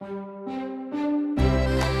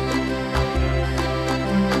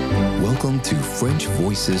Welcome to French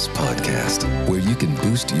Voices Podcast, where you can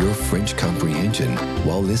boost your French comprehension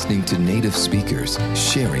while listening to native speakers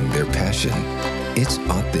sharing their passion. It's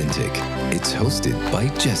authentic, it's hosted by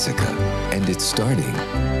Jessica, and it's starting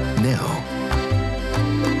now.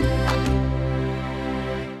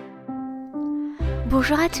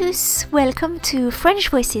 Bonjour à tous, welcome to French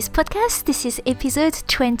Voices Podcast. This is episode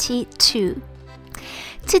 22.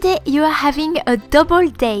 Today you are having a double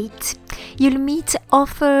date. You'll meet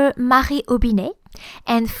author Marie Aubinet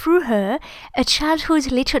and through her, a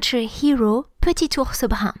childhood literature hero, Petit Ours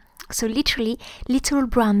Brun, so literally Little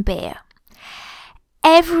Brown Bear.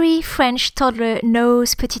 Every French toddler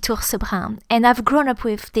knows Petit Ours Brun, and I've grown up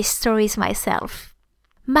with these stories myself.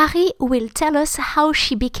 Marie will tell us how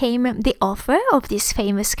she became the author of this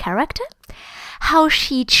famous character, how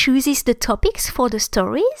she chooses the topics for the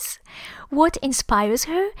stories, what inspires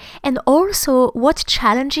her, and also what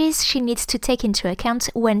challenges she needs to take into account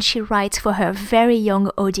when she writes for her very young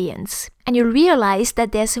audience. And you'll realize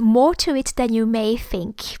that there's more to it than you may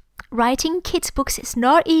think. Writing kids' books is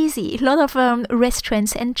not easy, a lot of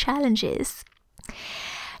restraints and challenges.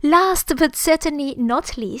 Last but certainly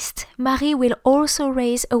not least, Marie will also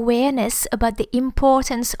raise awareness about the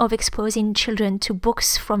importance of exposing children to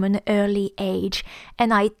books from an early age,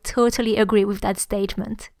 and I totally agree with that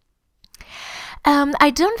statement. I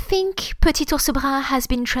don't think Petit Ours Brun has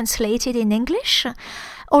been translated in English,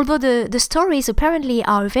 although the stories apparently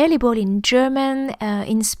are available in German,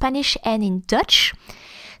 in Spanish and in Dutch.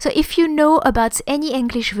 So if you know about any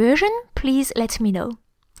English version, please let me know.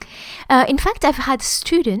 In fact, I've had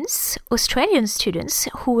students, Australian students,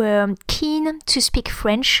 who were keen to speak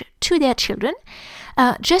French to their children,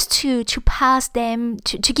 just to pass them,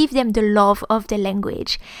 to give them the love of the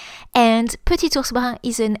language. And Petit Ours Brun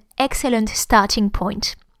is an excellent starting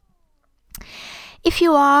point. If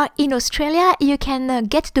you are in Australia, you can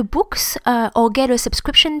get the books or get a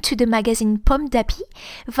subscription to the magazine Pomme d'Api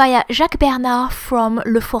via Jacques Bernard from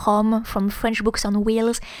Le Forum, from French Books on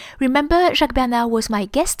Wheels. Remember, Jacques Bernard was my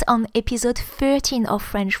guest on episode 13 of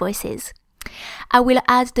French Voices. I will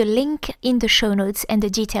add the link in the show notes and the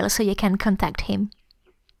details so you can contact him.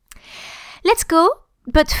 Let's go!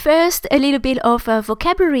 But first, a little bit of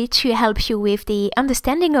vocabulary to help you with the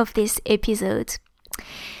understanding of this episode.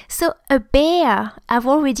 So, a bear, I've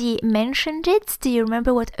already mentioned it. Do you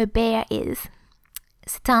remember what a bear is?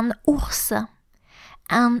 C'est un ours.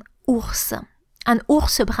 Un ours. Un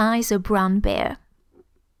ours brun is a brown bear.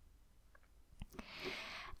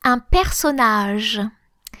 Un personnage.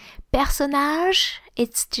 Personnage,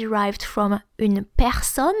 it's derived from une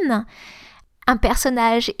personne. Un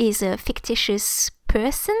personnage is a fictitious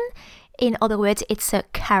person. In other words, it's a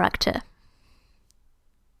character.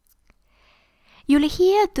 You'll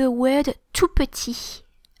hear the word tout petit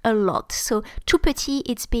a lot. So tout petit,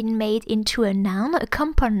 it's been made into a noun, a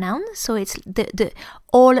compound noun. So it's the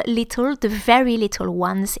all little, the very little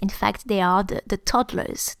ones. In fact, they are the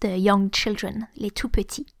toddlers, the young children, les tout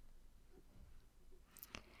petits.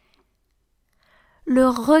 Le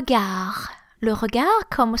regard. Le regard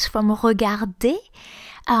comes from regarder.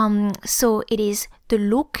 So it is the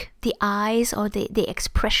look, the eyes, or the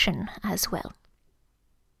expression as well.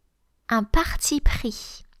 Un parti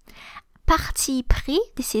pris. Parti pris,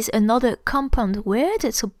 this is another compound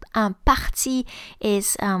word. So un parti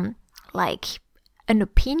is like an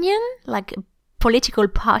opinion, like a political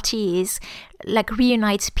party is like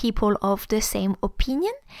reunites people of the same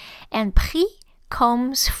opinion. And pris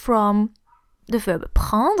comes from the verb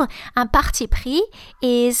prendre. Un parti pris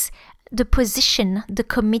is the position, the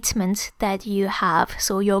commitment that you have,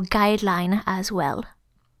 so your guideline as well.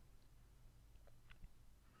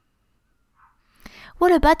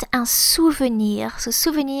 What about un souvenir? So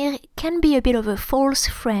souvenir can be a bit of a false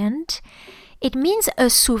friend. It means a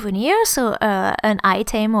souvenir, so an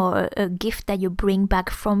item or a gift that you bring back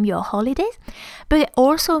from your holidays, but it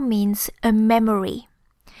also means a memory.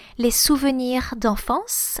 Les souvenirs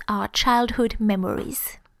d'enfance are childhood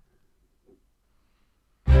memories.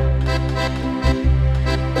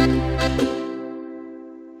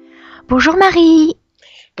 Bonjour Marie.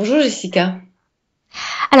 Bonjour Jessica.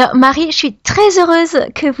 Alors Marie, je suis très heureuse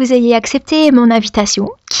que vous ayez accepté mon invitation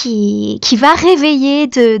qui va réveiller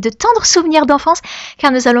de tendres souvenirs d'enfance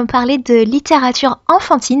car nous allons parler de littérature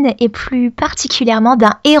enfantine et plus particulièrement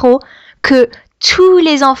d'un héros que tous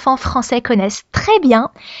les enfants français connaissent très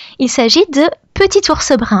bien. Il s'agit de Petit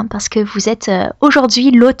Ours Brun parce que vous êtes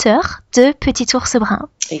aujourd'hui l'auteur de Petit Ours Brun.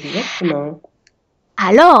 Exactement.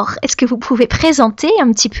 Alors, est-ce que vous pouvez présenter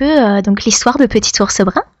un petit peu donc l'histoire de Petit Ours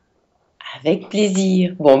Brun ? Avec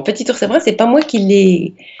plaisir. Bon, Petit Ours Brun, c'est pas moi qui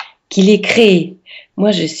l'ai qu'il ait créé. Moi,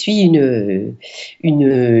 je suis une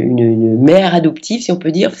mère adoptive, si on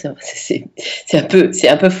peut dire. C'est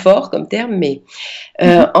un peu fort comme terme, mais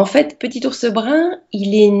en fait, Petit Ours Brun,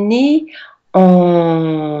 il est né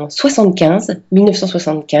en 1975,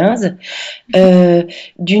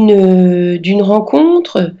 d'une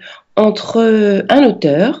rencontre entre un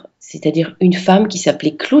auteur, c'est-à-dire une femme qui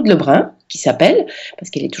s'appelait Claude Lebrun, parce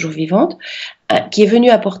qu'elle est toujours vivante, qui est venue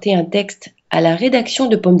apporter un texte à la rédaction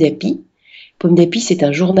de Pomme d'Api. Pomme d'Api, c'est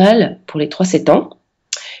un journal pour les 3-7 ans.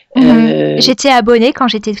 J'étais abonnée quand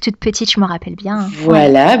j'étais toute petite, je me rappelle bien.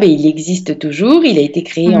 Voilà, mais il existe toujours. Il a été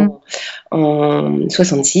créé en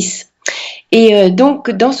 66. Et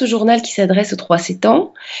donc, dans ce journal qui s'adresse aux 3-7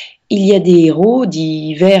 ans, il y a des héros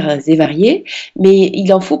divers et variés, mais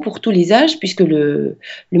il en faut pour tous les âges, puisque le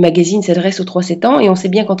magazine s'adresse aux 3-7 ans, et on sait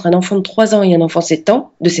bien qu'entre un enfant de 3 ans et un enfant de 7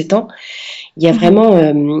 ans, il y a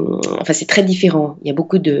vraiment... c'est très différent. Il y a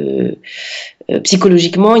beaucoup de...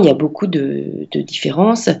 psychologiquement, il y a beaucoup de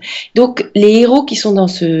différences. Donc, les héros qui sont dans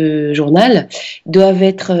ce journal il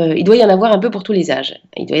doit y en avoir un peu pour tous les âges.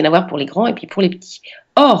 Il doit y en avoir pour les grands et puis pour les petits.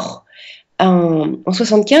 Or, en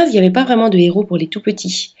 75, il n'y avait pas vraiment de héros pour les tout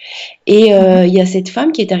petits. Et il y a cette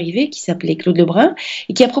femme qui est arrivée, qui s'appelait Claude Lebrun,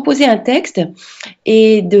 et qui a proposé un texte d'un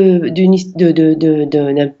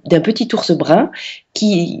petit ours brun.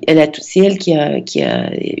 C'est elle qui a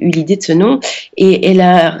eu l'idée de ce nom, et elle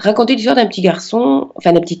a raconté l'histoire d'un petit garçon,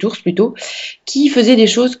 enfin d'un petit ours plutôt, qui faisait des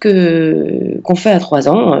choses qu'on fait à 3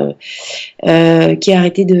 ans, qui a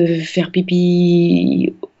arrêté de faire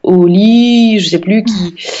pipi au lit, je sais plus,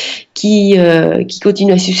 qui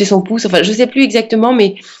continue à sucer son pouce, enfin je sais plus exactement,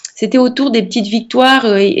 mais c'était autour des petites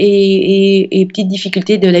victoires et petites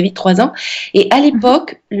difficultés de la vie de 3 ans. Et à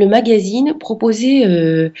l'époque, le magazine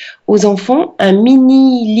proposait aux enfants un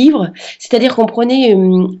mini-livre, c'est-à-dire qu'on prenait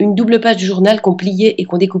une double page du journal qu'on pliait et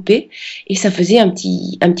qu'on découpait, et ça faisait un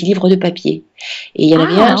petit livre de papier. Et il y en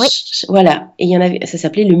avait un, voilà, et ça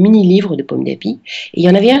s'appelait le mini-livre de Pomme d'Api, et il y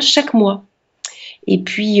en avait un chaque mois. Et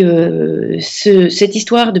puis, cette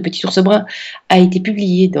histoire de Petit Ours Brun a été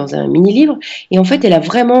publiée dans un mini-livre. Et en fait, elle a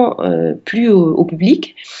vraiment plu au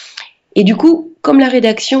public. Et du coup, comme la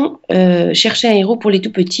rédaction cherchait un héros pour les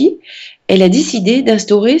tout-petits, elle a décidé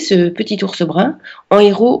d'instaurer ce Petit Ours Brun en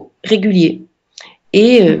héros régulier.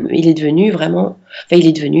 Et il est devenu vraiment... Enfin,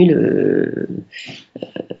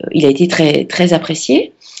 il a été très, très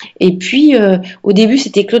apprécié. Et puis, au début,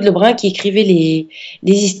 c'était Claude Lebrun qui écrivait les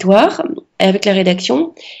histoires avec la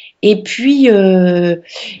rédaction. Et puis,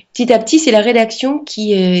 petit à petit, c'est la rédaction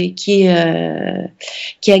qui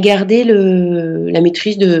a gardé la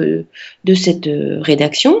maîtrise de cette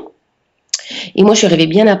rédaction. Et moi, je suis arrivée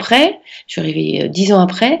bien après. Je suis arrivée 10 ans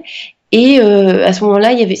après. Et à ce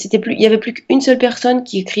moment-là, il y avait plus qu'une seule personne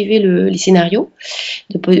qui écrivait les scénarios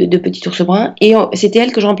de Petit Ours Brun, et c'était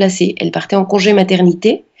elle que je remplaçais. Elle partait en congé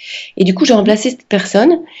maternité, et du coup, j'ai remplacé cette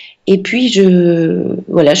personne. Et puis, je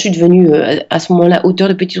suis devenue à ce moment-là auteure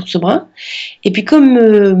de Petit Ours Brun. Et puis,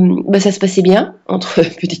 comme ça se passait bien entre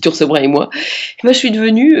Petit Ours Brun et moi je suis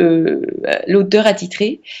devenue l'auteur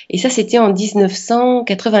attitré. Et ça, c'était en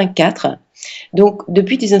 1984. Donc,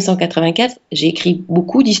 depuis 1984, j'ai écrit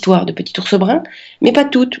beaucoup d'histoires de Petit Ours Brun, mais pas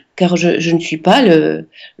toutes, car je ne suis pas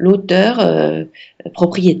l'auteur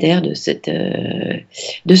propriétaire de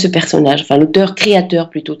ce personnage, enfin l'auteur créateur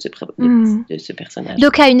plutôt de ce personnage.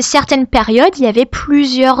 Donc, à une certaine période, il y avait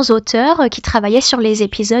plusieurs auteurs qui travaillaient sur les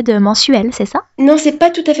épisodes mensuels, c'est ça ? Non, c'est pas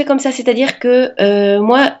tout à fait comme ça. C'est-à-dire que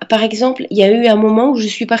moi, par exemple, il y a eu un moment où je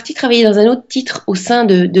suis partie travailler dans un autre titre au sein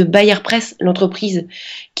de Bayer Press, l'entreprise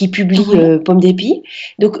qui publie Pomme d'Api.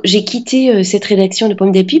 Donc, j'ai quitté cette rédaction de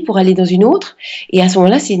Pomme d'Api pour aller dans une autre. Et à ce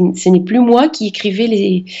moment-là, ce n'est plus moi qui écrivais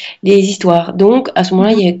les histoires. Donc, à ce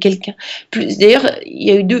moment-là, il y a quelqu'un... D'ailleurs, il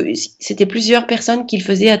y a eu c'était plusieurs personnes qui le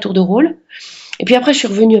faisaient à tour de rôle. Et puis après, je suis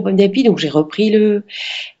revenue à Pomme d'Api, donc j'ai repris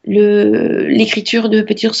l'écriture de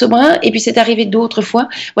Petit Ours Brun, et puis c'est arrivé d'autres fois.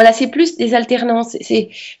 Voilà, c'est plus des alternances, c'est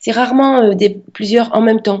rarement plusieurs en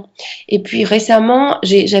même temps. Et puis récemment,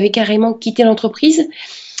 j'avais carrément quitté l'entreprise,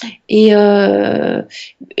 et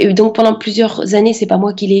donc pendant plusieurs années, c'est pas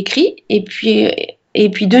moi qui l'ai écrit, et puis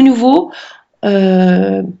de nouveau,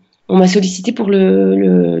 on m'a sollicité pour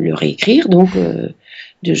le réécrire, donc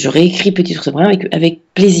je réécris Petit Ours Brun avec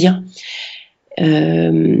plaisir.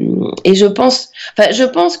 Et je pense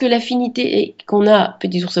que l'affinité qu'on a,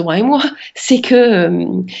 Petit Ours Brun et moi, c'est que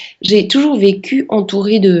j'ai toujours vécu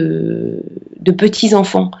entourée de petits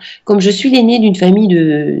enfants. Comme je suis l'aînée d'une famille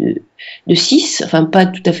de 6, enfin pas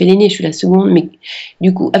tout à fait l'aînée, je suis la seconde, mais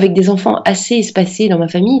du coup avec des enfants assez espacés dans ma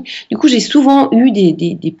famille, du coup j'ai souvent eu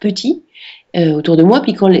des petits. autour de moi.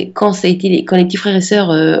 Puis quand les petits frères et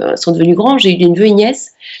sœurs sont devenus grands, j'ai eu des neveux et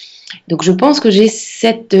nièces. Donc je pense que j'ai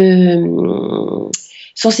cette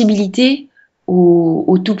sensibilité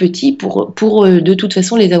aux tout petits pour de toute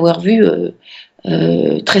façon les avoir vus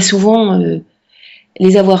très souvent,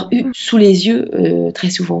 les avoir eus sous les yeux très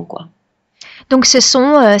souvent, quoi. Donc ce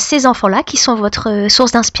sont ces enfants-là qui sont votre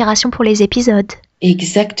source d'inspiration pour les épisodes.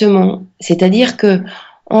 Exactement. C'est-à-dire que,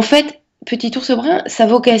 en fait, Petit Ours Brun, sa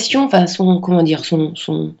vocation, enfin son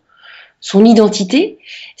identité,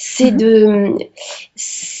 c'est de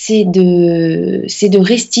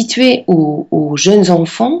restituer aux jeunes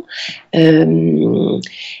enfants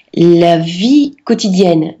la vie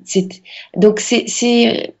quotidienne. Donc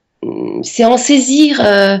c'est en saisir,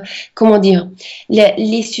 pas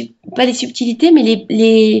les subtilités, mais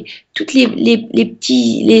toutes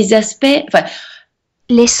les aspects, enfin.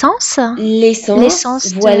 L'essence,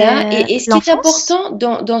 voilà. Et ce qui est important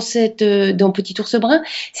dans Petit Ours Brun,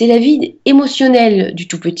 c'est la vie émotionnelle du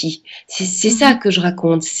tout petit. C'est ça que je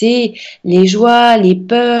raconte. C'est les joies, les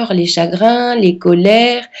peurs, les chagrins, les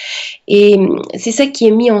colères. Et c'est ça qui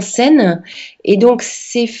est mis en scène. Et donc,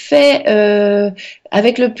 c'est fait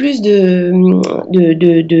avec le plus de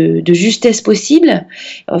justesse possible.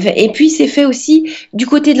 Et puis, c'est fait aussi du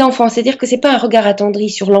côté de l'enfant. C'est-à-dire que c'est pas un regard attendri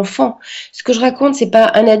sur l'enfant. Ce que je raconte, c'est pas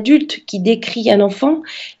un adulte qui décrit un enfant.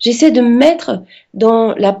 J'essaie de me mettre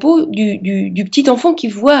dans la peau du petit enfant qui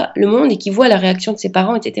voit le monde et qui voit la réaction de ses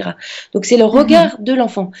parents, etc. Donc, c'est le regard de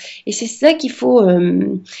l'enfant. Et c'est ça qu'il faut...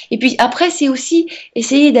 Et puis, après, c'est aussi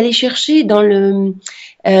essayer d'aller chercher dans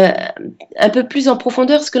un peu plus en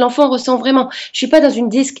profondeur ce que l'enfant ressent vraiment. Je suis pas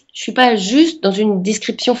juste dans une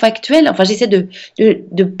description factuelle. Enfin, j'essaie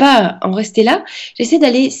de pas en rester là. J'essaie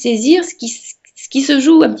d'aller saisir ce qui se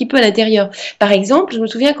joue un petit peu à l'intérieur. Par exemple, je me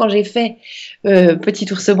souviens quand j'ai fait Petit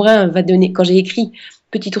Ours Brun quand j'ai écrit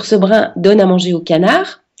Petit Ours Brun donne à manger au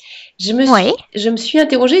canard, je me suis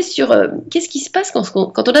interrogée sur qu'est-ce qui se passe quand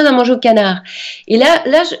on donne à manger au canard. Et là,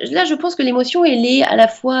 je pense que l'émotion, elle est à la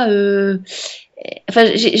fois... Enfin,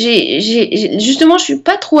 justement, je suis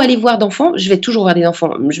pas trop allée voir d'enfants. Je vais toujours voir des enfants.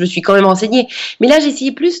 Je me suis quand même renseignée. Mais là, j'ai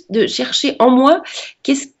essayé plus de chercher en moi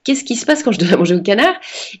qu'est-ce qui se passe quand je donne à manger au canard.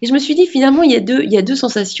 Et je me suis dit, finalement, il y a deux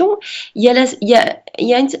sensations. Il y a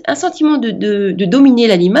un sentiment de dominer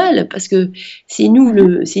l'animal, parce que c'est nous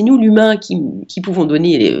l'humain qui pouvons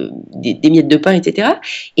donner des miettes de pain, etc.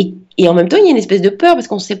 Et en même temps, il y a une espèce de peur, parce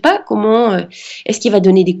qu'on ne sait pas comment... est-ce qu'il va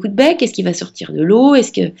donner des coups de bec? Est-ce qu'il va sortir de l'eau?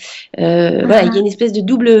 Est-ce que... Voilà, il y a une espèce de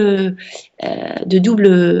double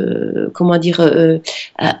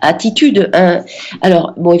attitude.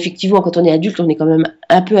 Alors, bon, effectivement, quand on est adulte, on est quand même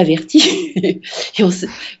un peu averti. Et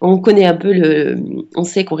on connaît un peu on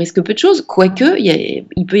sait qu'on risque peu de choses, quoique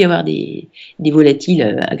il peut y avoir des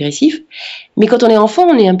volatiles agressifs. Mais quand on est enfant,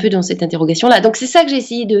 on est un peu dans cette interrogation-là. Donc c'est ça que j'ai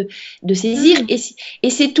essayé de saisir. Et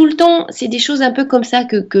c'est tout le temps, c'est des choses un peu comme ça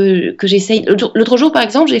que j'essaye. L'autre jour, par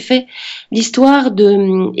exemple, j'ai fait l'histoire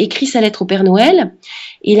écrit sa lettre au Père Noël.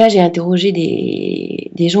 Et là, j'ai interrogé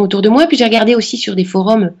des gens autour de moi. Puis j'ai regardé aussi sur des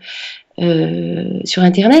forums sur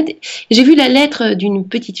Internet. J'ai vu la lettre d'une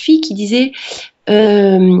petite fille qui disait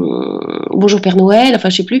bonjour Père Noël, enfin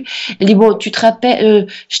je sais plus. Elle dit bon, tu te rappelles,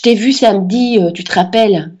 je t'ai vu samedi, tu te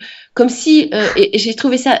rappelles, comme si et j'ai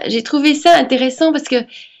trouvé ça intéressant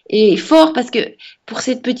et fort parce que pour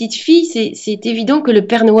cette petite fille, c'est évident que le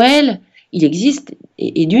Père Noël il existe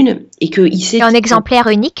et qu'il sait. C'est un exemplaire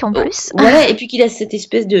unique en plus. Voilà, et puis qu'il a cette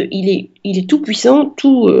espèce il est tout puissant,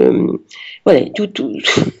 tout. Voilà, tout,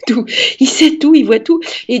 il sait tout, il voit tout.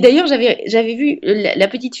 Et d'ailleurs, j'avais vu la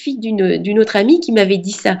petite fille d'une autre amie qui m'avait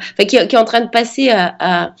dit ça, enfin qui est en train de passer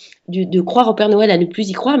de croire au Père Noël à ne plus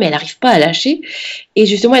y croire, mais elle n'arrive pas à lâcher. Et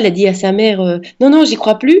justement, elle a dit à sa mère, non, j'y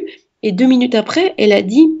crois plus. Et 2 minutes après, elle a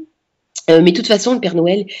dit, mais de toute façon, le Père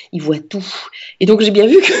Noël, il voit tout. Et donc, j'ai bien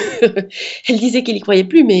vu qu'elle disait qu'elle y croyait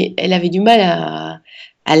plus, mais elle avait du mal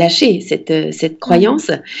à lâcher cette croyance.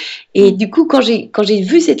 Et du coup, quand j'ai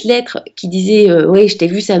vu cette lettre qui disait oui, je t'ai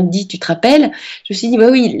vu samedi, tu te rappelles, je me suis dit bah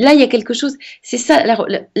oui, là il y a quelque chose. C'est ça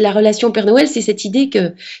la relation Père Noël, c'est cette idée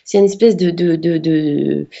que c'est une espèce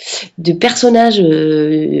de personnage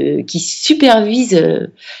qui supervise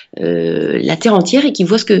la terre entière et qui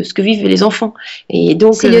voit ce que vivent les enfants. Et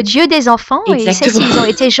donc c'est le Dieu des enfants. Exactement. Et il sait s'ils ont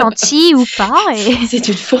été gentils ou pas. C'est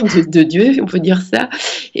une forme de Dieu, on peut dire ça.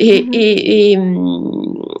 Et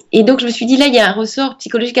donc je me suis dit là il y a un ressort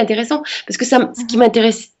psychologique intéressant parce que ce qui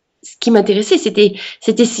m'intéressait c'était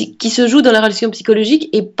ce qui se joue dans la relation psychologique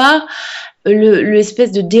et pas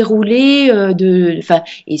l'espèce de déroulé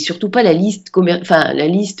et surtout pas la liste la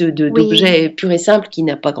liste d'objets purs et simples qui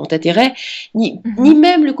n'a pas grand intérêt, ni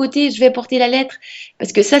même le côté je vais porter la lettre,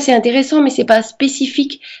 parce que ça c'est intéressant mais c'est pas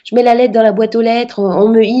spécifique. Je mets la lettre dans la boîte aux lettres, on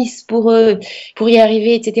me hisse pour y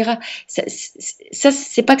arriver, etc. Ça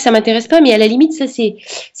c'est pas que ça m'intéresse pas, mais à la limite ça c'est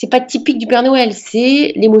pas typique du Père Noël.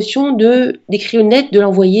 C'est l'émotion d'écrire une lettre, de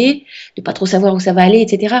l'envoyer, de pas trop savoir où ça va aller,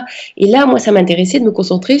 etc. Et là moi ça m'intéressait de me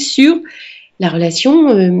concentrer sur la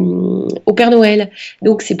relation au Père Noël.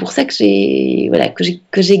 Donc c'est pour ça que j'ai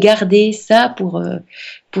gardé ça pour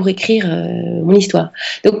écrire mon histoire.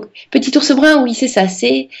 Donc Petit ours brun, oui c'est ça,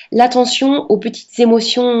 c'est l'attention aux petites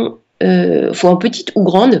émotions, en petites ou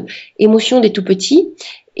grandes émotions des tout petits,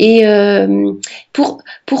 et pour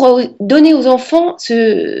donner aux enfants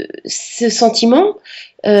ce sentiment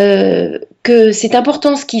que c'est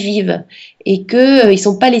important ce qu'ils vivent et que ils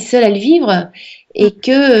sont pas les seuls à le vivre. Et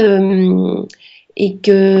que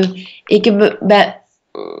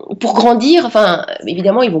pour grandir, enfin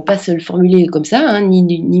évidemment ils vont pas se le formuler comme ça, hein,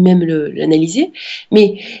 ni même l'analyser,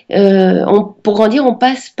 mais pour grandir on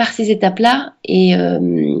passe par ces étapes-là et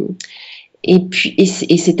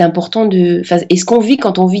c'est important et ce qu'on vit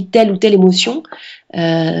quand on vit telle ou telle émotion,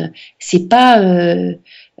 c'est pas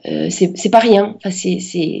rien, enfin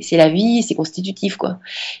c'est la vie, c'est constitutif quoi.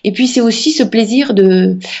 Et puis c'est aussi ce plaisir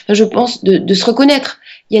je pense de se reconnaître.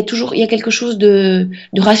 Il y a quelque chose de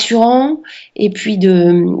rassurant et puis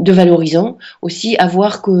de valorisant aussi, à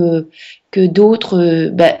voir que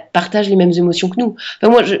d'autres partagent les mêmes émotions que nous.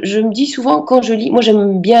 Enfin, moi je me dis souvent quand je lis, moi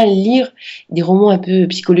j'aime bien lire des romans un peu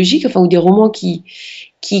psychologiques, ou des romans qui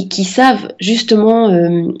savent justement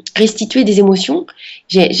restituer des émotions.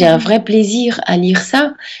 J'ai un vrai plaisir à lire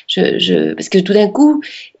ça, parce que tout d'un coup,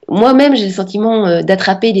 moi-même, j'ai le sentiment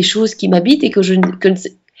d'attraper des choses qui m'habitent et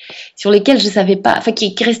sur lesquelles je savais pas,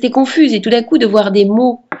 qui restaient confuses, et tout d'un coup de voir des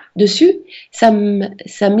mots dessus, ça me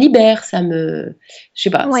libère, je sais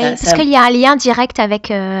pas. Oui, parce qu'il y a un lien direct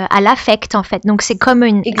avec à l'affect en fait, donc c'est comme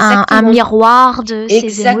un miroir de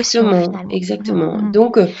ces émotions. Exactement.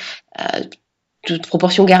 Donc toute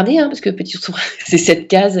proportion gardée, hein, parce que Petit ours brun, c'est 7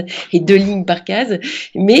 cases et 2 lignes par case,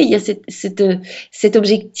 mais il y a cet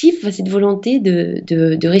objectif, cette volonté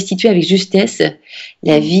de restituer avec justesse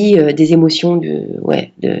la vie des émotions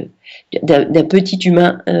d'un petit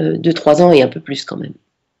humain de 3 ans et un peu plus quand même.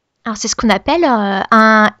 Alors c'est ce qu'on appelle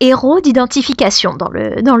un héros d'identification dans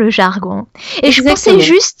le jargon. Et exactement. Je pensais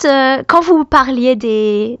juste, quand vous parliez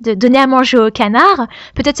de donner à manger au canard,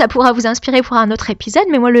 peut-être ça pourra vous inspirer pour un autre épisode,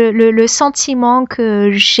 mais moi le sentiment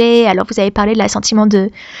que j'ai, alors vous avez parlé de la sentiment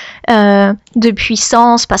de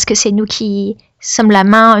puissance, parce que c'est nous qui sommes la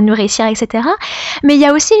main nourricière, etc. Mais il y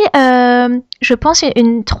a aussi, je pense,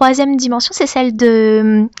 une troisième dimension, c'est celle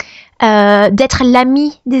d'être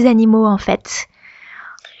l'ami des animaux en fait.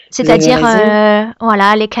 C'est-à-dire,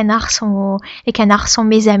 les canards sont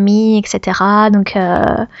mes amis, etc. Donc,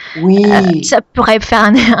 ça pourrait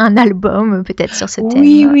faire un album peut-être sur ce thème.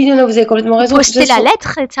 Oui, non, vous avez complètement raison. Poster la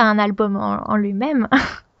lettre, c'est un album en lui-même.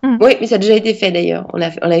 Oui, mais ça a déjà été fait d'ailleurs. On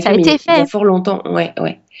l'avait fait, il y a fort longtemps. Ouais.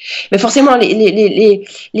 Mais forcément, les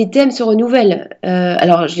thèmes se renouvellent.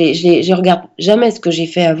 Alors, je regarde jamais ce que j'ai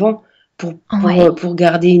fait avant. Pour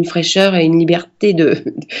garder une fraîcheur et une liberté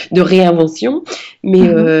de réinvention. Mais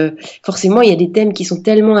forcément, il y a des thèmes qui sont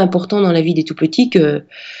tellement importants dans la vie des tout-petits que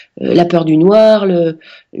la peur du noir,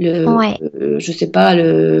 je sais pas,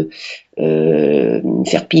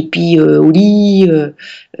 faire pipi au lit.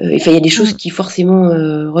 Il y a des choses qui forcément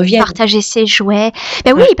reviennent. Partager ses jouets.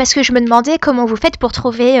 Ben oui, parce que je me demandais comment vous faites pour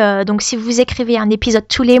trouver... donc si vous écrivez un épisode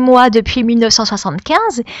tous les mois depuis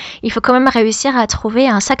 1975, il faut quand même réussir à trouver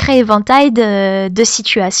un sacré éventail de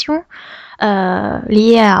situations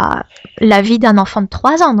liées à la vie d'un enfant de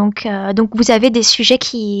 3 ans. Donc vous avez des sujets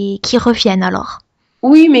qui reviennent alors.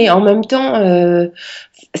 Oui, mais en même temps,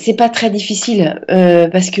 c'est pas très difficile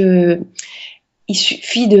parce que il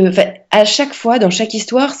suffit à chaque fois, dans chaque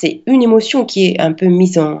histoire, c'est une émotion qui est un peu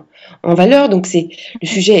mise en valeur. Donc le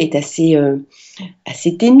sujet est assez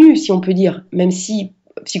ténu, si on peut dire, même si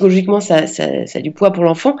psychologiquement ça a du poids pour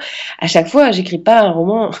l'enfant. À chaque fois, j'écris pas un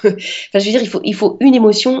roman. Je veux dire, il faut une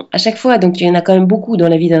émotion à chaque fois. Donc il y en a quand même beaucoup dans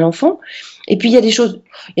la vie d'un enfant. Et puis il y a des choses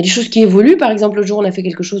qui évoluent. Par exemple, l'autre jour, on a fait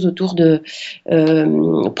quelque chose autour de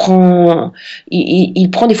il prend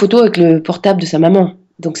des photos avec le portable de sa maman.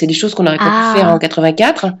 Donc c'est des choses qu'on n'aurait pas pu faire en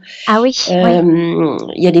 84. Ah oui. Il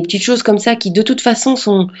y a des petites choses comme ça qui de toute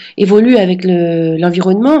façon évoluent avec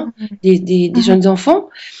l'environnement des jeunes enfants.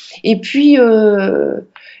 Et puis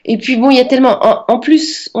bon, il y a tellement. En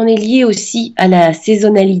plus, on est lié aussi à la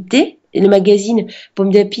saisonnalité. Le magazine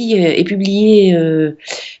Pomme d'Api est publié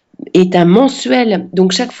est un mensuel.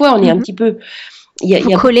 Donc chaque fois, on est un petit peu...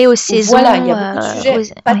 Vous collez aux saisons. Voilà, il y a beaucoup de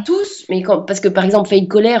sujets, pas tous, mais parce que par exemple, Feuille de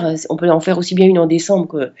colère, on peut en faire aussi bien une en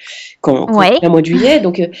décembre qu'en mois de juillet.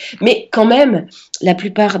 Donc, mais quand même, la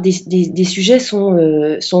plupart des sujets sont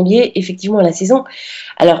liés effectivement à la saison.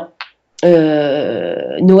 Alors,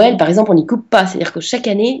 Noël, par exemple, on n'y coupe pas. C'est-à-dire que chaque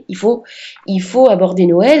année, il faut aborder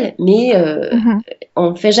Noël, mais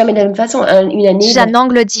on ne fait jamais de la même façon. Une année, sous un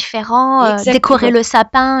angle différent, décorer le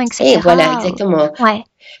sapin, etc. Et voilà, exactement. Ouais.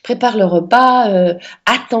 Prépare le repas,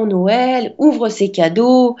 attend Noël, ouvre ses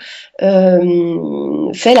cadeaux,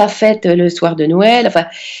 fait la fête le soir de Noël. Enfin,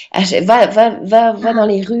 va dans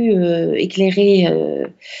les rues éclairées,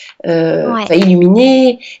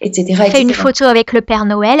 illuminées, etc. Fait une photo avec le Père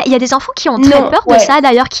Noël. Il y a des enfants qui ont très peur de ça,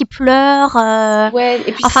 d'ailleurs, qui pleurent.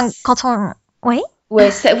 Et puis quand on... Oui. Ouais,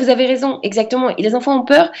 vous avez raison, exactement. Et les enfants ont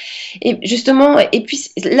peur. Et justement, et puis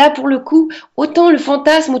là, pour le coup, autant le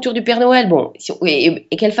fantasme autour du Père Noël, bon, et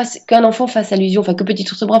qu'un enfant fasse allusion, enfin que Petit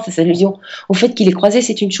Ours Brun fasse allusion au fait qu'il est croisé,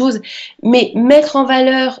 c'est une chose. Mais mettre en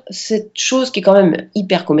valeur cette chose qui est quand même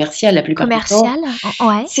hyper commerciale la plupart du temps.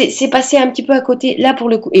 Ouais. C'est passé un petit peu à côté. Là, pour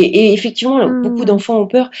le coup, et effectivement, beaucoup d'enfants ont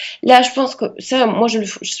peur. Là, je pense que ça, moi,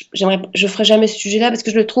 je ferai jamais ce sujet-là parce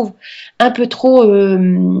que je le trouve un peu trop.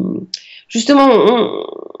 Justement,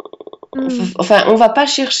 on va pas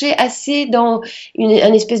chercher assez dans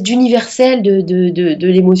un espèce d'universel de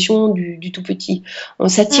l'émotion du tout petit. On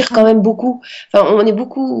s'attire quand même beaucoup. Enfin, on est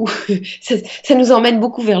beaucoup. ça nous emmène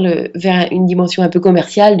beaucoup vers une dimension un peu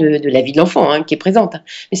commerciale de la vie de l'enfant, qui est présente.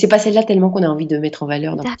 Mais c'est pas celle-là tellement qu'on a envie de mettre en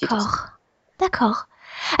valeur dans Petit Ours. D'accord.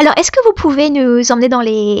 Alors, est-ce que vous pouvez nous emmener dans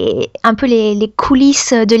un peu les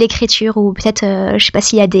coulisses de l'écriture ou peut-être, je ne sais pas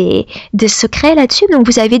s'il y a des secrets là-dessus. Donc,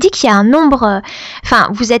 vous avez dit qu'il y a un nombre,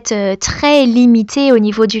 vous êtes très limité au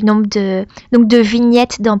niveau du nombre de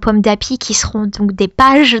vignettes dans Pomme d'Api qui seront donc des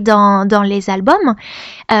pages dans les albums.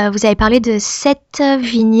 Vous avez parlé de 7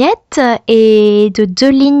 vignettes et de 2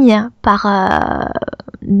 lignes par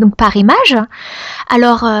image.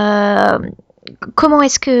 Alors, comment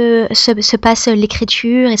est-ce que se passe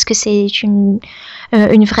l'écriture ? Est-ce que c'est une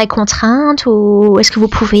vraie contrainte ou est-ce que vous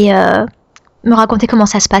pouvez me raconter comment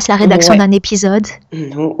ça se passe, la rédaction d'un épisode ?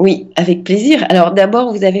 Oui, avec plaisir. Alors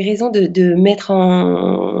d'abord, vous avez raison de mettre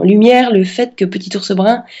en lumière le fait que Petit Ours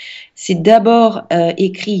Brun, c'est d'abord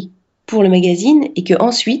écrit pour le magazine et que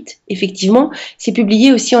ensuite, effectivement, c'est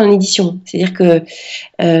publié aussi en édition. C'est-à-dire que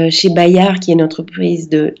chez Bayard, qui est une entreprise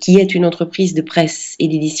de presse et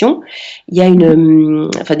d'édition, il y a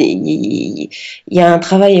il y a un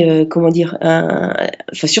travail,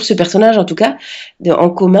 sur ce personnage en tout cas, en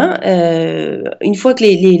commun. Une fois que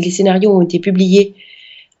les scénarios ont été publiés.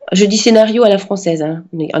 Je dis scénario à la française.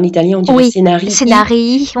 En italien, on dit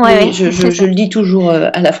scénarii. Je le dis toujours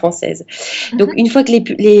à la française. Donc, une fois que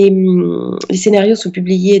les scénarios sont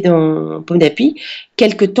publiés dans Pomme d'Api,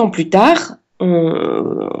 quelques temps plus tard,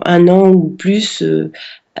 1 an ou plus, je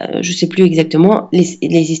ne sais plus exactement,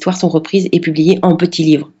 les histoires sont reprises et publiées en petits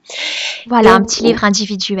livres. Voilà, donc, un petit livre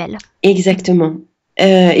individuel. Exactement.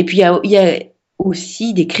 Et puis, il y a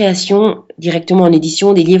aussi des créations directement en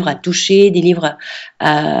édition, des livres à toucher, des livres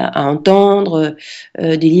à entendre,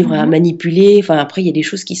 des livres à manipuler. Enfin, après, il y a des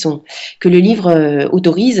choses que le livre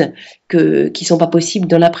autorise, qui sont pas possibles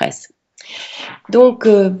dans la presse. Donc,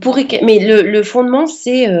 mais le fondement,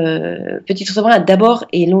 c'est Petit Ours Brun a d'abord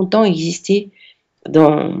et longtemps existé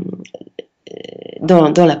dans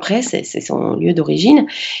la presse, c'est son lieu d'origine,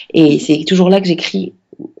 et c'est toujours là que j'écris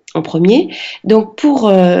en premier. Donc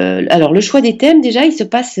alors le choix des thèmes, déjà, il se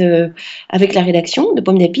passe avec la rédaction de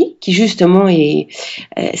Pomme d'Api, qui justement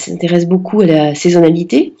s'intéresse beaucoup à la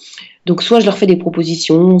saisonnalité. Donc soit je leur fais des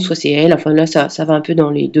propositions, soit c'est elle. Enfin là, ça va un peu dans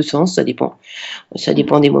les deux sens, ça dépend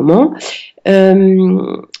des moments.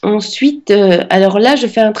 Ensuite, alors là, je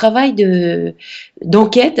fais un travail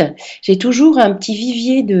d'enquête. J'ai toujours un petit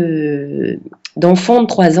vivier d'enfants de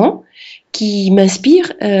 3 ans qui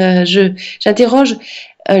m'inspire. J'interroge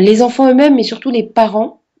les enfants eux-mêmes, mais surtout les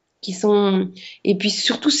parents et puis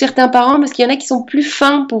surtout certains parents, parce qu'il y en a qui sont plus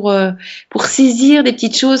fins pour saisir des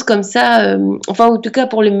petites choses comme ça, en tout cas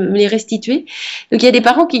pour les restituer. Donc il y a des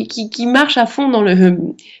parents qui marchent à fond dans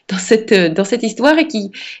cette histoire et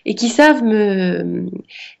qui savent me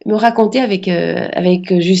raconter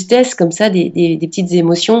avec justesse comme ça des petites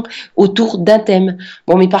émotions autour d'un thème.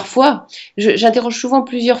 Bon, mais parfois j'interroge souvent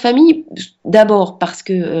plusieurs familles, d'abord parce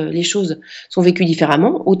que les choses sont vécues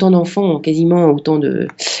différemment, autant d'enfants ont quasiment autant de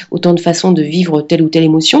façons de vivre telle ou telle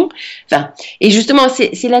émotion. Enfin, et justement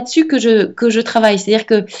c'est là-dessus que je travaille, c'est-à-dire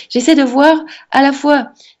que j'essaie de voir à la fois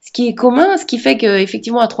ce ce qui est commun, ce qui fait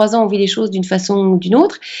qu'effectivement, à 3 ans, on vit les choses d'une façon ou d'une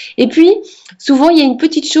autre. Et puis, souvent, il y a une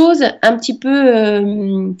petite chose un petit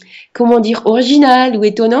peu, originale ou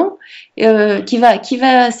étonnant, qui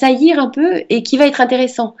va saillir un peu et qui va être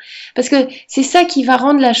intéressant. Parce que c'est ça qui va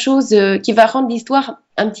rendre la chose, qui va rendre l'histoire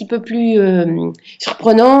un petit peu plus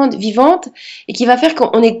surprenante, vivante, et qui va faire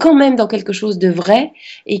qu'on est quand même dans quelque chose de vrai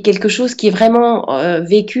et quelque chose qui est vraiment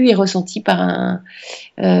vécu et ressenti par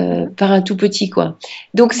un tout petit, quoi.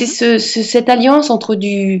 Donc c'est cette alliance entre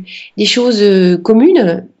des choses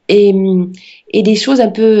communes et des choses un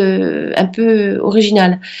peu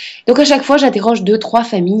originales. Donc à chaque fois, j'interroge 2-3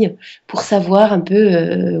 familles pour savoir un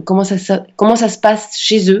peu comment ça se passe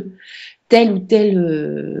chez eux, telle ou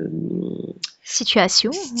telle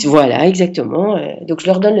situation. Voilà, exactement. Donc je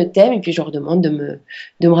leur donne le thème et puis je leur demande de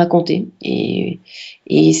me raconter. Et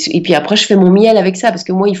puis après, je fais mon miel avec ça parce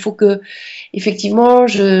que moi, il faut que effectivement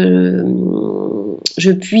je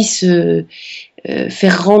puisse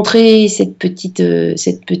faire rentrer cette petite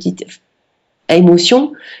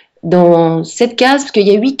émotion dans cette case, parce qu'il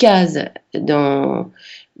y a 8 cases dans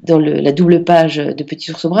la double page de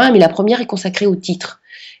Petit ours brun, mais la première est consacrée au titre.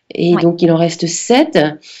 Et donc, il en reste 7.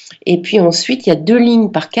 Et puis ensuite, il y a 2 lignes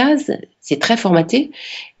par case. C'est très formaté.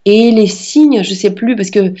 Et les signes, je ne sais plus,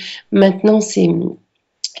 parce que maintenant,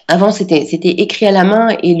 avant, c'était écrit à la main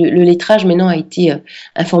et le lettrage, maintenant, a été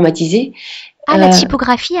informatisé. La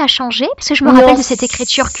typographie a changé? Parce que je me rappelle de cette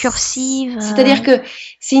écriture cursive. C'est-à-dire que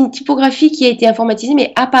c'est une typographie qui a été informatisée,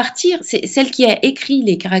 mais à partir, c'est celle qui a écrit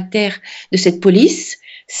les caractères de cette police,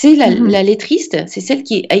 c'est la lettriste, c'est celle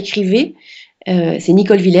qui a écrivé. C'est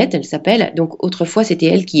Nicole Villette, elle s'appelle. Donc autrefois, c'était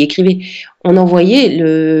elle qui écrivait. On envoyait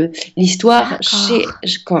l'histoire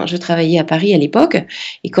quand je travaillais à Paris à l'époque,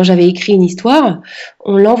 et quand j'avais écrit une histoire,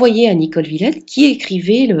 on l'envoyait à Nicole Villette qui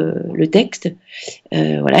écrivait le texte.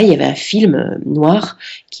 Voilà, il y avait un film noir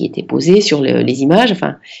qui était posé sur les images.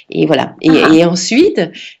 Enfin, et voilà. Et ensuite,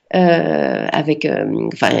 avec,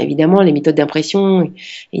 évidemment, les méthodes d'impression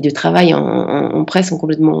et de travail en presse ont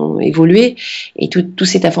complètement évolué et tout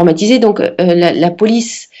s'est informatisé. Donc, la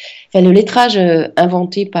police, le lettrage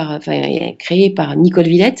créé par Nicole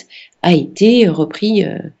Villette a été repris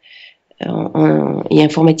et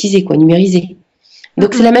informatisé, numérisé.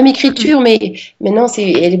 Donc c'est la même écriture, mais maintenant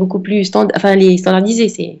elle est beaucoup plus elle est standardisée.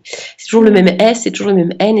 C'est toujours le même S, c'est toujours le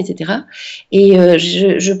même N, etc. Et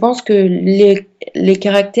je pense que les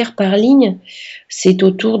caractères par ligne, c'est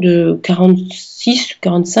autour de 46,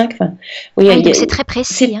 45. Donc c'est très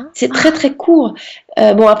précis. C'est très très court.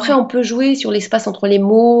 Après on peut jouer sur l'espace entre les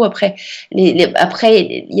mots. Après il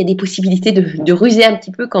y a des possibilités de ruser un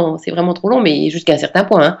petit peu quand c'est vraiment trop long, mais jusqu'à un certain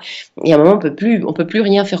point. Et à un moment on peut plus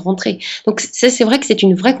rien faire rentrer. Donc c'est vrai que c'est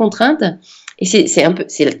une vraie contrainte. Et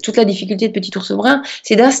c'est toute la difficulté de Petit ours brun,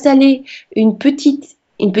 c'est d'installer une petite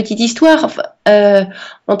histoire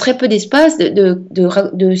en très peu d'espace,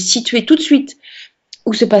 de situer tout de suite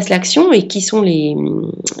où se passe l'action et qui sont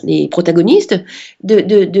les protagonistes,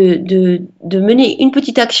 de mener une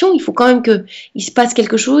petite action. Il faut quand même qu'il se passe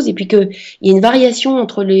quelque chose et puis qu'il y ait une variation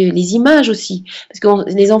entre les images aussi. Parce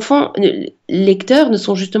que les enfants lecteurs ne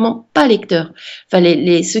sont justement pas lecteurs.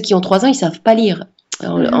 Ceux qui ont 3 ans, ils savent pas lire.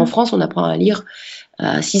 En France, on apprend à lire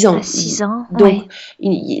à 6 ans. À 6 ans, donc,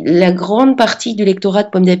 la grande partie du lectorat de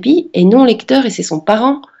Pomme d'Api est non lecteur et c'est son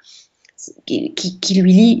parent qui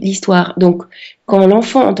lui lit l'histoire. Donc, quand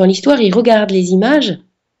l'enfant entend l'histoire, il regarde les images.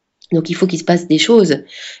 Donc, il faut qu'il se passe des choses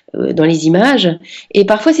dans les images. Et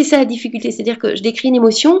parfois, c'est ça la difficulté. C'est-à-dire que je décris une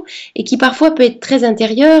émotion et qui parfois peut être très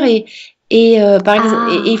intérieure par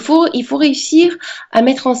exemple, il faut réussir à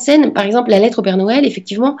mettre en scène, par exemple, la lettre au Père Noël.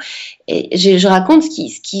 Effectivement, je raconte ce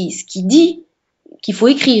qui dit qu'il faut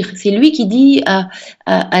écrire. C'est lui qui dit à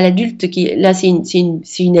l'adulte là c'est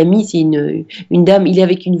une amie, c'est une dame. Il est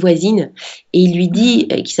avec une voisine et il lui dit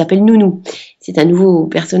qui s'appelle Nounou. C'est un nouveau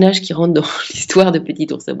personnage qui rentre dans l'histoire de Petit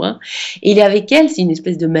ours brun. Et il est avec elle, c'est une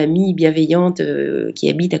espèce de mamie bienveillante qui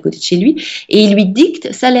habite à côté de chez lui. Et il lui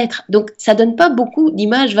dicte sa lettre. Donc, ça donne pas beaucoup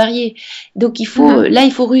d'images variées. Donc, il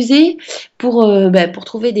faut ruser pour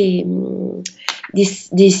trouver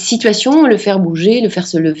des situations, le faire bouger, le faire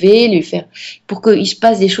se lever, pour qu'il se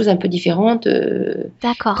passe des choses un peu différentes.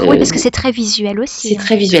 D'accord, oui, parce que c'est très visuel aussi. C'est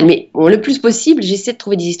très visuel, mais le plus possible, j'essaie de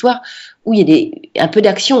trouver des histoires où il y a un peu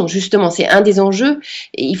d'action, justement. C'est un des enjeux.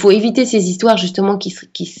 Et il faut éviter ces histoires, justement, qui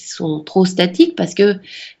sont trop statiques parce que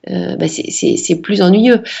c'est plus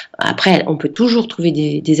ennuyeux. Après, on peut toujours trouver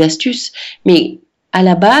des astuces, mais à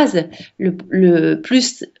la base,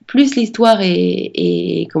 plus l'histoire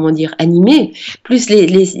est animée, plus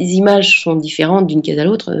les images sont différentes d'une case à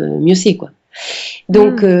l'autre, mieux c'est, quoi.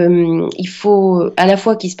 Donc, il faut à la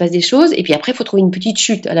fois qu'il se passe des choses, et puis après, il faut trouver une petite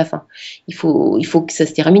chute à la fin. Il faut que ça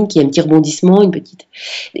se termine, qu'il y ait un petit rebondissement, une petite.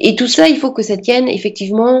 Et tout ça, il faut que ça tienne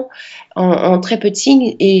effectivement en très peu de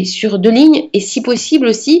signes et sur 2 lignes. Et si possible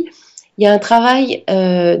aussi, il y a un travail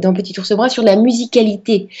dans Petit Ours Brun sur la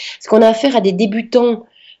musicalité. Parce qu'on a affaire à des débutants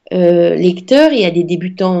lecteurs et à des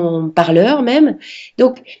débutants parleurs même.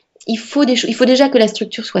 Donc, il faut déjà que la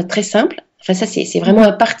structure soit très simple. Enfin, ça, c'est vraiment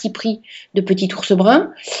un parti pris de Petit Ours Brun.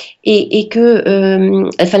 Et que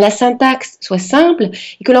la syntaxe soit simple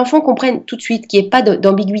et que l'enfant comprenne tout de suite, qu'il n'y ait pas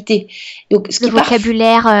d'ambiguïté. Donc, le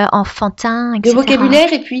vocabulaire enfantin, etc. Le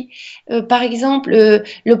vocabulaire, et puis, par exemple,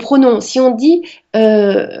 le pronom. Si on dit,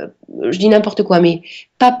 je dis n'importe quoi, mais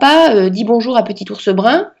papa dit bonjour à Petit Ours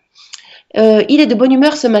Brun, il est de bonne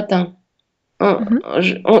humeur ce matin.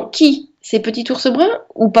 Qui? C'est Petit Ours Brun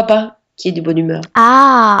ou papa qui est de bonne humeur?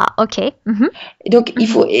 Ah, ok. Donc, il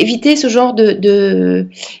faut éviter ce genre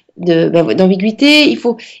d'ambiguïté. Il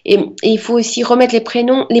faut aussi remettre les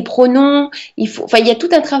pronoms. Il y a tout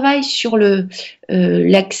un travail sur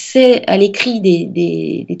l'accès à l'écrit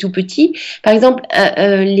des tout petits. Par exemple,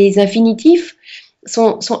 les infinitifs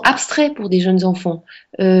sont abstraits pour des jeunes enfants.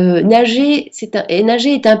 Nager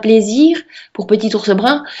est un plaisir pour Petit Ours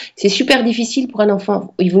Brun. C'est super difficile pour un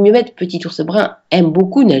enfant. Il vaut mieux mettre Petit Ours Brun aime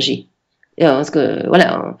beaucoup nager. Parce que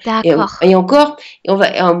voilà. D'accord. Et encore,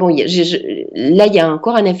 là il y a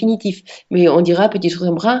encore un infinitif, mais on dira Petit Ours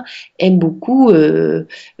Brun aime beaucoup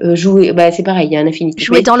jouer. C'est pareil, il y a un infinitif.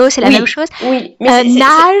 Jouer dans l'eau, c'est la même chose. Oui, mais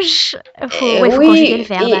nage, faut conjuguer le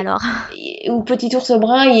verbe alors. Ou Petit Ours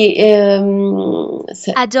Brun,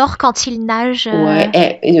 adore quand il nage.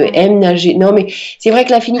 Aime nager. Non, mais c'est vrai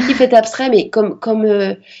que l'infinitif est abstrait, mais comme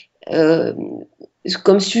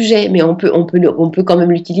sujet, mais on peut quand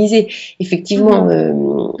même l'utiliser, effectivement.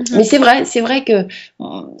 Mais c'est vrai que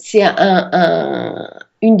c'est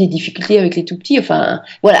une des difficultés avec les tout petits. Enfin,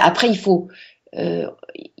 voilà. Après, il faut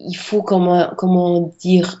comment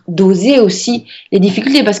dire, doser aussi les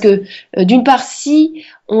difficultés, parce que d'une part, si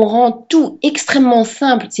on rend tout extrêmement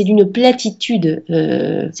simple, c'est d'une platitude.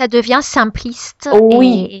 Ça devient simpliste.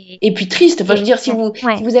 Oui, et puis triste. Enfin, je veux dire, si vous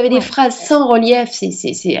avez des phrases sans relief,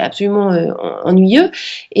 c'est absolument ennuyeux.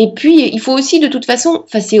 Et puis, il faut aussi, de toute façon,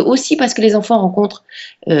 c'est aussi parce que les enfants rencontrent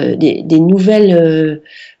des nouvelles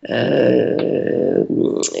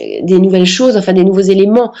choses, enfin des nouveaux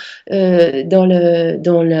éléments dans la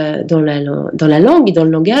langue et dans le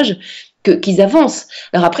langage, qu'ils avancent.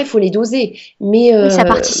 Alors après, il faut les doser. Mais, ça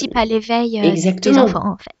participe à l'éveil des enfants,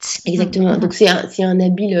 en fait. Exactement. Donc, c'est un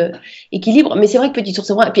habile équilibre. Mais c'est vrai que Petit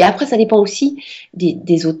Ours Brun... Et puis après, ça dépend aussi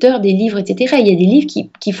des auteurs, des livres, etc. Il y a des livres qui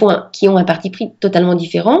ont un parti pris totalement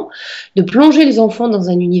différent, de plonger les enfants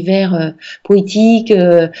dans un univers poétique,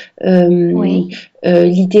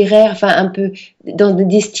 littéraire, enfin un peu dans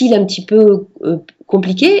des styles un petit peu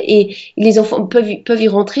compliqués, et les enfants peuvent y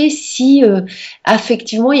rentrer si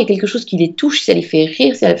affectivement il y a quelque chose qui les touche, si ça les fait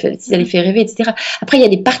rire, si ça les fait rêver, etc. Après, il y a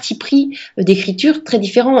des partis pris d'écriture très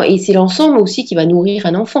différents, et c'est l'ensemble aussi qui va nourrir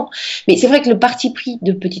un enfant. Mais c'est vrai que le parti pris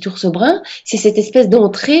de Petit Ours Brun, c'est cette espèce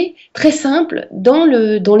d'entrée très simple dans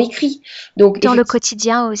l'écrit. Donc, dans le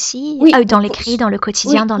quotidien aussi, dans l'écrit, dans le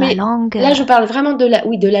quotidien, dans la langue. Là, je parle vraiment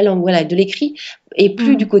de la langue, voilà, de l'écrit, et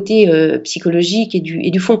plus du côté psychologique et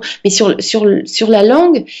du fond. Mais sur la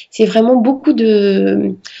langue, c'est vraiment beaucoup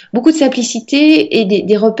de simplicité et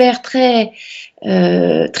des repères très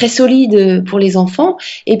solides pour les enfants.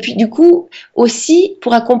 Et puis du coup, aussi,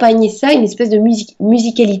 pour accompagner ça, une espèce de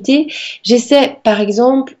musicalité. J'essaie, par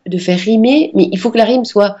exemple, de faire rimer, mais il faut que la rime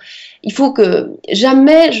soit... Il faut que...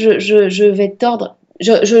 Jamais je vais tordre...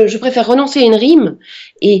 Je préfère renoncer à une rime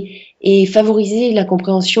et favoriser la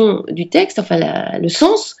compréhension du texte, enfin le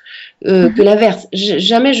sens, que l'inverse.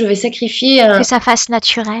 Jamais je vais sacrifier que ça fasse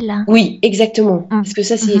naturel. Oui, exactement. Parce que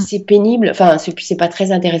ça, c'est pénible. Enfin, c'est pas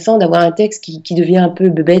très intéressant d'avoir un texte qui devient un peu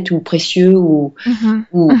bête ou précieux ou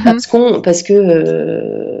abscon parce qu'on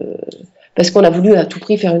a voulu à tout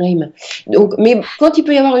prix faire une rime. Donc, mais quand il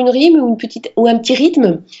peut y avoir une rime ou un petit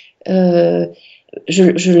rythme, je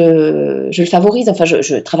le favorise. Enfin,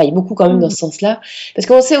 je travaille beaucoup quand même dans ce sens-là, parce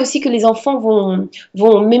qu'on sait aussi que les enfants vont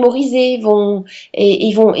mémoriser, ils vont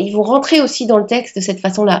rentrer aussi dans le texte de cette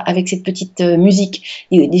façon-là, avec cette petite musique,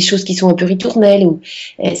 des choses qui sont un peu ritournelles, ou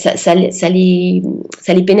ça les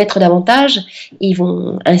pénètre davantage. Et ils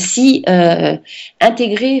vont ainsi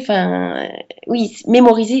intégrer,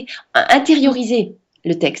 mémoriser, intérioriser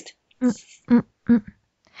le texte.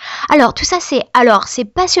 Alors, tout ça, c'est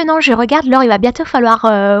passionnant. Je regarde l'heure, il va bientôt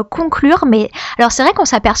falloir conclure. Mais alors, c'est vrai qu'on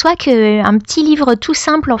s'aperçoit qu'un petit livre tout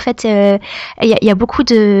simple, en fait, il y a beaucoup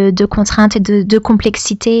de contraintes et de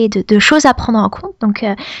complexité, de choses à prendre en compte. Donc,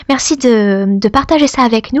 merci de partager ça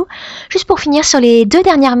avec nous. Juste pour finir sur les 2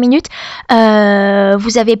 dernières minutes,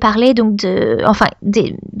 vous avez parlé donc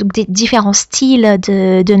des différents styles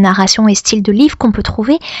de narration et styles de livres qu'on peut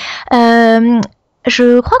trouver.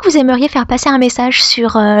 Je crois que vous aimeriez faire passer un message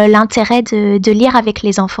sur l'intérêt de lire avec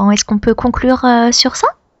les enfants. Est-ce qu'on peut conclure sur ça ?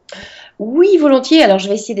 Oui, volontiers. Alors, je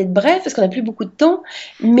vais essayer d'être bref parce qu'on n'a plus beaucoup de temps.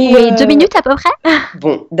 Mais, oui, 2 minutes à peu près.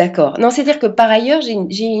 Bon, d'accord. Non, c'est-à-dire que par ailleurs,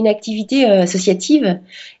 j'ai une activité associative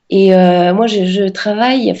et moi, je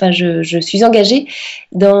travaille, enfin, je suis engagée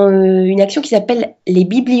dans une action qui s'appelle les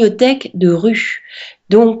bibliothèques de rue.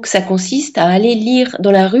 Donc, ça consiste à aller lire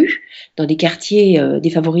dans la rue, dans des quartiers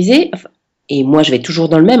défavorisés. Et moi, je vais toujours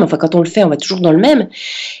dans le même. Enfin, quand on le fait, on va toujours dans le même.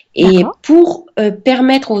 Et D'accord. pour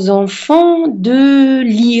permettre aux enfants de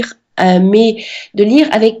lire, mais de lire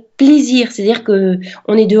avec plaisir. C'est-à-dire que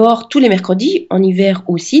on est dehors tous les mercredis, en hiver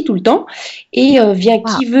aussi, tout le temps, et vient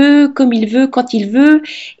qui veut, comme il veut, quand il veut.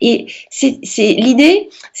 Et l'idée,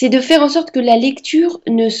 c'est de faire en sorte que la lecture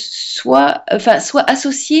soit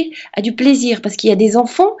associée à du plaisir, parce qu'il y a des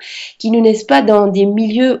enfants qui ne naissent pas dans des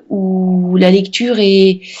milieux où la lecture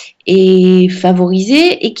est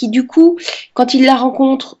favorisée et qui du coup, quand ils la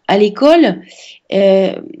rencontrent à l'école,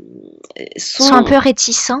 sont un peu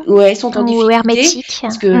réticents, sont en difficulté, hermétiques.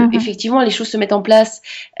 Parce que effectivement, les choses se mettent en place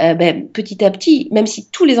petit à petit, même si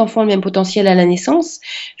tous les enfants ont le même potentiel à la naissance.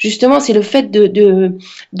 Justement, c'est le fait de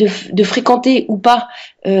fréquenter ou pas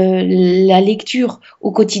la lecture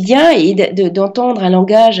au quotidien et d'entendre un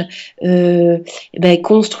langage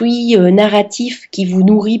construit, narratif, qui vous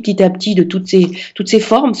nourrit petit à petit de toutes ces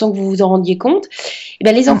formes sans que vous vous en rendiez compte.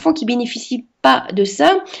 Les enfants qui bénéficient pas de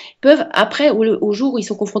ça peuvent après, au jour où ils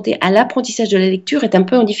sont confrontés à l'apprentissage de la lecture, être un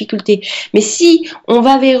peu en difficulté. Mais si on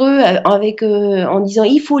va vers eux avec en disant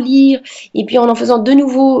il faut lire et puis en faisant de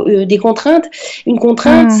nouveau des contraintes, une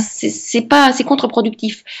contrainte c'est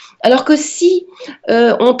contre-productif. Alors que si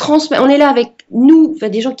on est là avec nous,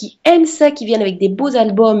 des gens qui aiment ça, qui viennent avec des beaux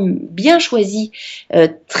albums bien choisis,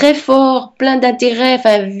 très forts, plein d'intérêt,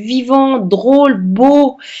 vivants, drôles,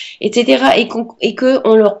 beaux, etc. Et que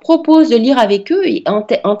on leur propose de lire avec eux en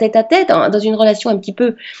tête à tête, dans une relation un petit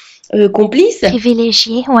peu complice.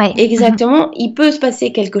 Privilégié, ouais. Exactement. Il peut se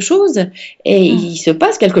passer quelque chose, et il se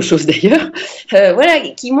passe quelque chose d'ailleurs,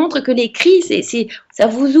 qui montre que l'écrit, ça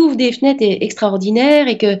vous ouvre des fenêtres extraordinaires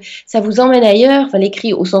et que ça vous emmène ailleurs.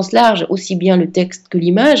 L'écrit au sens large, aussi bien le texte que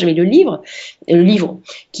l'image, mais le livre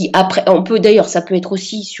qui après, ça peut être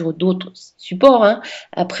aussi sur d'autres supports.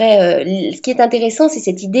 Après, ce qui est intéressant, c'est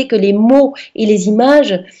cette idée que les mots et les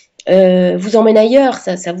images vous emmène ailleurs,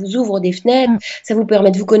 ça vous ouvre des fenêtres, ça vous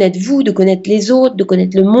permet de vous connaître de connaître les autres, de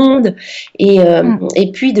connaître le monde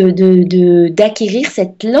et puis d'acquérir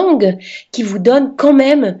cette langue qui vous donne quand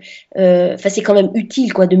même, c'est quand même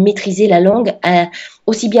utile de maîtriser la langue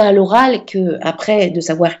aussi bien à l'oral que après de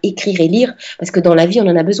savoir écrire et lire, parce que dans la vie on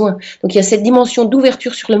en a besoin. Donc il y a cette dimension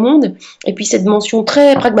d'ouverture sur le monde et puis cette dimension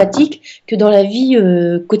très pragmatique que dans la vie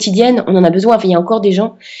quotidienne on en a besoin. Il y a encore des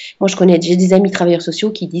gens, moi j'ai des amis travailleurs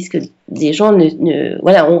sociaux qui disent que des gens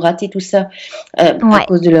ont raté tout ça à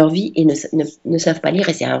cause de leur vie et ne savent pas lire,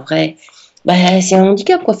 et c'est un vrai c'est un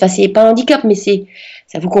handicap c'est pas un handicap, mais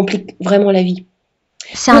ça vous complique vraiment la vie.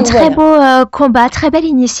 C'est un très beau combat, très belle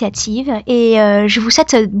initiative, et je vous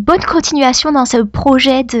souhaite bonne continuation dans ce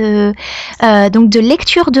projet de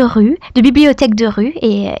lecture de rue, de bibliothèque de rue,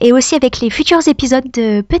 et aussi avec les futurs épisodes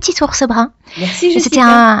de Petit Ours Brun. Merci, Jessica. C'était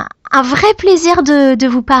un vrai plaisir de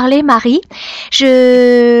vous parler, Marie.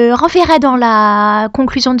 Je renverrai dans la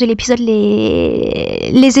conclusion de l'épisode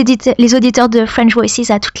les auditeurs de French Voices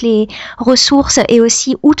à toutes les ressources et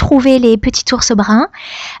aussi où trouver les petits ours bruns.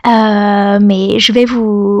 Mais je vais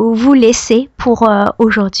vous laisser pour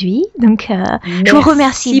aujourd'hui. Donc, je vous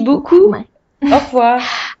remercie. Merci beaucoup. Ouais. Au revoir.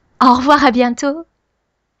 Au revoir, à bientôt.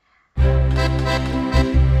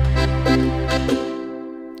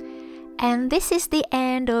 And this is the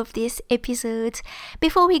end of this episode.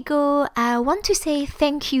 Before we go, I want to say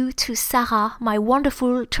thank you to Sarah, my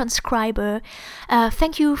wonderful transcriber.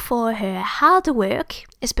 Thank you for her hard work,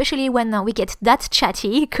 especially when we get that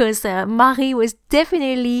chatty, because Marie was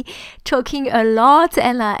definitely talking a lot,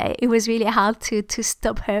 and it was really hard to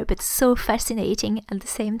stop her, but so fascinating at the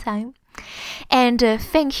same time. And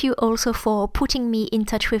thank you also for putting me in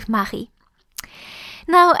touch with Marie.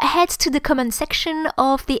 Now head to the comment section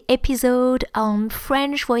of the episode on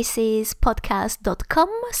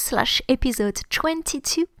FrenchVoicesPodcast.com/episode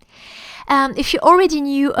 22 If you already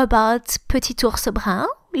knew about Petit Ours Brun,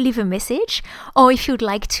 leave a message. Or if you'd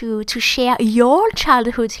like to share your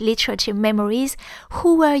childhood literature memories,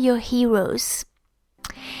 who were your heroes?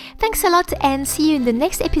 Thanks a lot and see you in the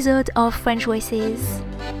next episode of French Voices.